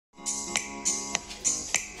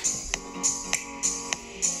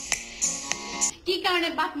কি কারণে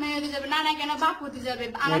বাপ মাই হতে যাবে, নানা কেন বাপ হতে যাবে?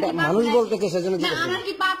 আমার কি মানুষ বলতেছে সেজন্য না, আমার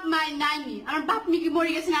কি বাপ মাই নাইনি? আমার বাপ মি কি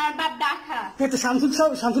মরে গেছে না? আমার বাপ ডাকা। তো শামসুল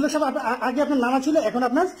সাহেব আগে আপনার নানা ছিল, এখন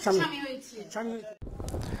আপনার স্বামী হয়েছে।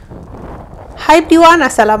 হাই এভরিওয়ান,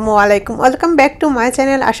 আসসালামু আলাইকুম, welcome back to my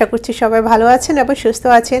channel. আশা করছি সবাই ভালো আছেন এবং সুস্থ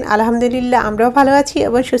আছেন। আলহামদুলিল্লাহ আমরাও ভালো আছি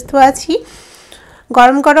এবং সুস্থ আছি।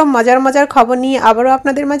 গরম গরম মজার মজার খবর নিয়ে আবারও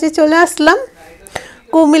আপনাদের মাঝে চলে আসলাম।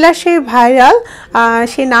 কুমিল্লার সেই ভাইরাল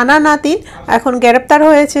সেই নানা নাতিন এখন গ্রেপ্তার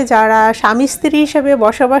হয়েছে। যারা স্বামী স্ত্রী হিসেবে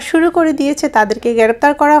বসবাস শুরু করে দিয়েছে তাদেরকে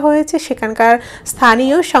গ্রেপ্তার করা হয়েছে। সেখানকার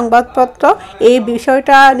স্থানীয় সংবাদপত্র এই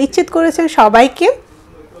বিষয়টা নিশ্চিত করেছেন সবাইকে।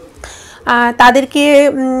 তাদেরকে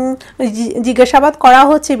জিজ্ঞাসাবাদ করা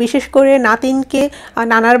হচ্ছে, বিশেষ করে নাতিনকে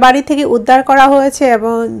নানার বাড়ি থেকে উদ্ধার করা হয়েছে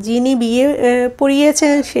এবং যিনি বিয়ে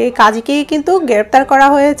পড়িয়েছেন সেই কাজীকেই কিন্তু গ্রেপ্তার করা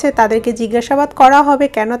হয়েছে। তাদেরকে জিজ্ঞাসাবাদ করা হবে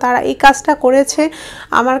কেন তারা এই কাজটা করেছে।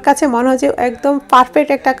 আমার কাছে মনে হয় যে একদম পারফেক্ট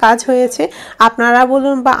একটা কাজ হয়েছে। আপনারা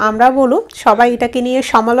বলুন বা আমরা বলুন, সবাই এটাকে নিয়ে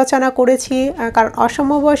সমালোচনা করেছি, কারণ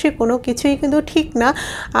অসমবয়সী কোনো কিছুই কিন্তু ঠিক না।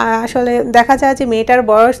 আসলে দেখা যায় যে মেয়েটার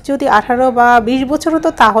বয়স যদি 18 বা 20 বছর হতো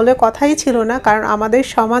তাহলে কথাই ছিল না, কারণ আমাদের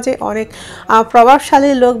সমাজে অনেক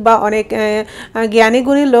প্রভাবশালী লোক বা অনেক জ্ঞানী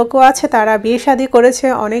গুণী লোকও আছে, তারা বিয়ে শাদী করেছে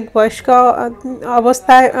অনেক বয়স্ক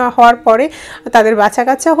অবস্থায় হওয়ার পরে তাদের বাচ্চা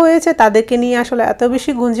কাচ্চা হয়েছে। তাদেরকে নিয়ে আসলে এত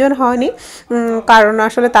বেশি গুঞ্জন হয়নি, কারণ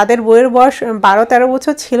আসলে তাদের বইয়ের বয়স 12-13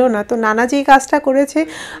 বছর ছিল না। তো নানা যেই কাজটা করেছে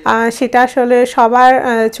সেটা আসলে সবার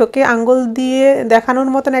চোখে আঙ্গুল দিয়ে দেখানোর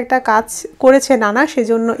মতন একটা কাজ করেছে নানা,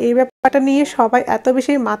 সেজন্য এই ব্যাপারটা নিয়ে সবাই এত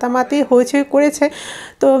বেশি মাতামাতি হইচই করেছে।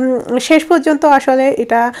 তো শেষ পর্যন্ত আসলে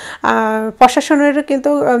এটা প্রশাসনের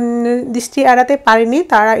কিন্তু দৃষ্টি এড়াতে পারেনি।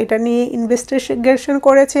 তারা এটা নিয়ে ইনভেস্টিগেশন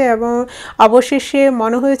করেছে এবং অবশেষে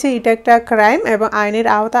মনে হয়েছে এটা একটা ক্রাইম এবং আইনের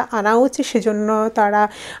আওতা আনা উচিত। সেজন্য তারা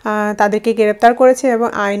তাদেরকে গ্রেপ্তার করেছে এবং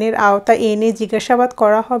আইনের আওতা এনে জিজ্ঞাসাবাদ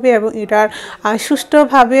করা হবে এবং এটার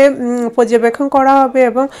সুষ্ঠুভাবে পর্যবেক্ষণ করা হবে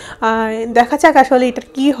এবং দেখা যাক আসলে এটা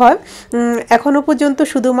কি হয়। এখনও পর্যন্ত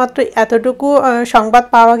শুধুমাত্র এতটুকু সংবাদ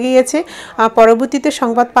পাওয়া গিয়েছে। পরবর্তীতে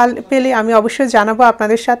সংবাদ পেলে আমি অবশ্যই জানাবো,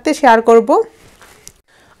 আপনাদের সাথে শেয়ার করব।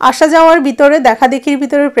 আসা যাওয়ার ভিতরে দেখা দেখির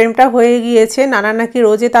ভিতরে প্রেমটা হয়ে গিয়েছে। নানা নাকি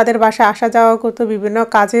রোজে তাদের বাসায় আসা যাওয়া করতো বিভিন্ন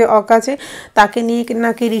কাজে অকাজে, তাকে নিয়ে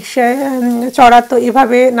নাকি রিক্সায় চড়াতো।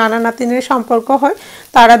 এভাবে নানা নাতিনের সম্পর্ক হয়।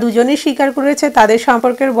 তারা দুজনেই স্বীকার করেছে তাদের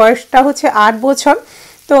সম্পর্কের বয়সটা হচ্ছে 8 বছর।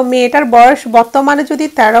 তো মেয়েটার বয়স বর্তমানে যদি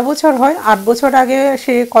 13 বছর হয়, 8 বছর আগে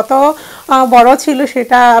সে কত বড় ছিল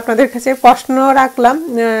সেটা আপনাদের কাছে প্রশ্ন রাখলাম।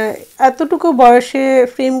 এতটুকু বয়সে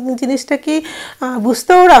প্রেম জিনিসটা কি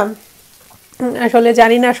বুঝতে ওরা? আসলে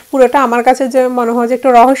জানি না, পুরোটা আমার কাছে যে মনে হয় যে একটু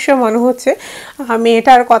রহস্য মনে হচ্ছে।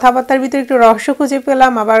 মেয়েটার কথাবার্তার ভিতরে একটু রহস্য খুঁজে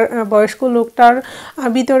পেলাম, আবার বয়স্ক লোকটার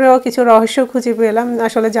ভিতরেও কিছু রহস্য খুঁজে পেলাম।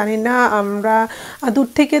 আসলে জানি না, আমরা দূর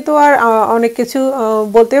থেকে তো আর অনেক কিছু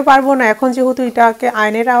বলতে পারবো না। এখন যেহেতু এটাকে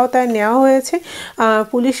আইনের আওতায় নেওয়া হয়েছে,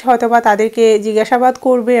 পুলিশ হয়তোবা তাদেরকে জিজ্ঞাসাবাদ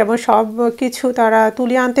করবে এবং সব কিছু তারা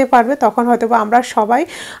তুলে আনতে পারবে। তখন হয়তোবা আমরা সবাই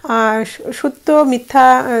সত্য মিথ্যা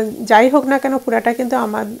যাই হোক না কেন পুরাটা কিন্তু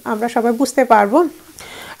আমরা সবাই বুঝতে পারবো।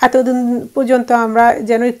 এতদিন পর্যন্ত আমরা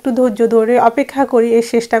যেন একটু ধৈর্য ধরে অপেক্ষা করি এই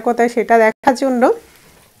শেষটা কোথায় সেটা দেখার জন্য।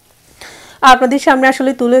 আপনাদের সামনে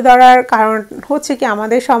আসলে তুলে ধরার কারণ হচ্ছে কি,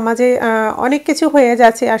 আমাদের সমাজে অনেক কিছু হয়ে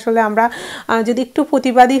যাচ্ছে। আসলে আমরা যদি একটু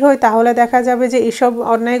প্রতিবাদী হই তাহলে দেখা যাবে যে এসব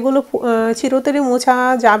অন্যায়গুলো চিরতরে মোছা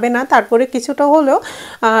যাবে না, তারপরে কিছুটা হলেও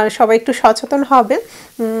সবাই একটু সচেতন হবে।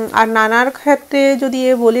 আর নানার ক্ষেত্রে যদি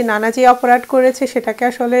বলি, নানা যে অপরাধ করেছে সেটাকে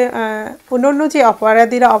আসলে অন্য যে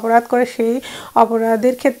অপরাধীরা অপরাধ করে সেই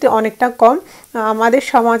অপরাধের ক্ষেত্রে অনেকটা কম। আমাদের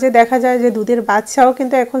সমাজে দেখা যায় যে দুধের বাচ্চাও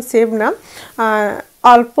কিন্তু এখন সেভ না।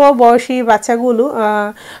 অল্প বয়সী বাচ্চাগুলো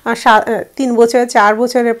 3 বছর 4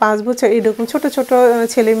 বছরের 5 বছর এরকম ছোট ছোট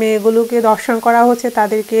ছেলে মেয়েগুলোকে ধর্ষণ করা হচ্ছে,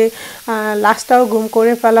 তাদেরকে লাশটাও গুম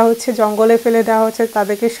করে ফেলা হচ্ছে, জঙ্গলে ফেলে দেওয়া হচ্ছে,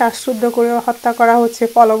 তাদেরকে শ্বাসরুদ্ধ করে হত্যা করা হচ্ছে,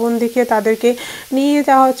 পলবন্দিকে তাদেরকে নিয়ে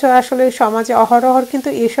যাওয়া হচ্ছে। আসলে সমাজে অহরহর কিন্তু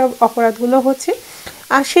এসব অপরাধগুলো হচ্ছে।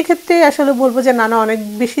 আর সেক্ষেত্রে আসলে বলবো যে নানা অনেক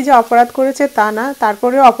বেশি যে অপরাধ করেছে তা না,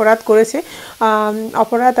 তারপরেও অপরাধ করেছে।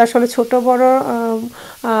 অপরাধ আসলে ছোট বড়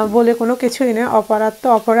বলে কোনো কিছুই নেই, অপরাধ তো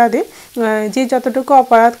অপরাধী। যে যতটুকু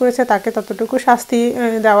অপরাধ করেছে তাকে ততটুকু শাস্তি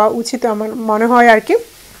দেওয়া উচিত আমার মনে হয় আর কি।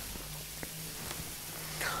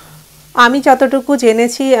 আমি যতটুকু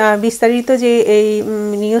জেনেছি বিস্তারিত যে এই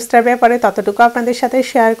নিউজটার ব্যাপারে ততটুকু আপনাদের সাথে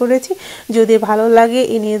শেয়ার করেছি। যদি ভালো লাগে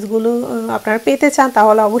এই নিউজগুলো আপনারা পেতে চান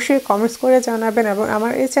তাহলে অবশ্যই কমেন্টস করে জানাবেন এবং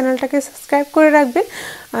আমার এই চ্যানেলটাকে সাবস্ক্রাইব করে রাখবেন।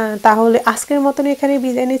 তাহলে আজকের মতন এখানে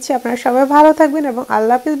বিদায় নিচ্ছি। আপনারা সবাই ভালো থাকবেন এবং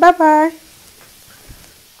আল্লাহ হাফিজ, বাই বাই।